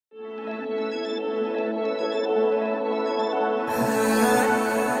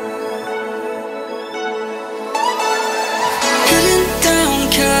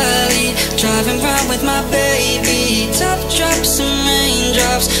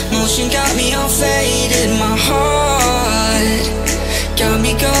Motion got me all faded, my heart got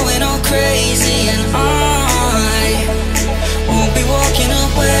me going all crazy, and I won't be walking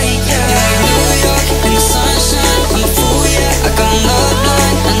away, yeah. Like New York in the sunshine, I'm a fool, yeah. I got love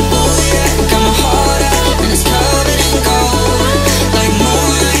blind and blue, yeah. Got my heart out and it's covered in gold. Like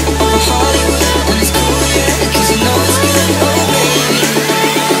moonlight over Hollywood, and it's cool, yeah. Cause you know it's good, oh baby.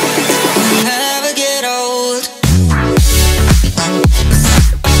 We'll never get old.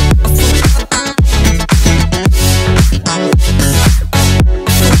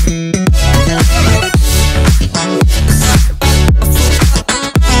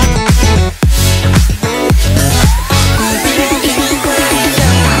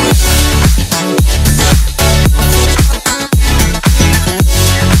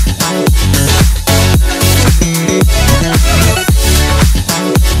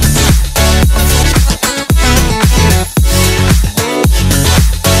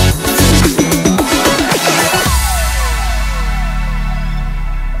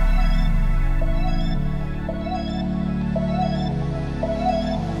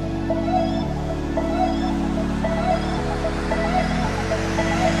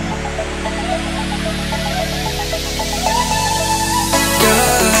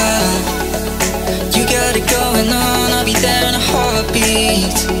 Going on, I'll be there in a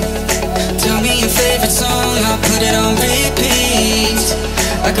heartbeat. Tell me your favorite song, I'll put it on repeat.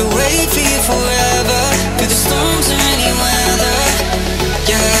 I could wait for you forever, through the storms or any weather.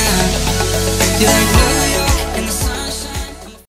 Yeah, you're like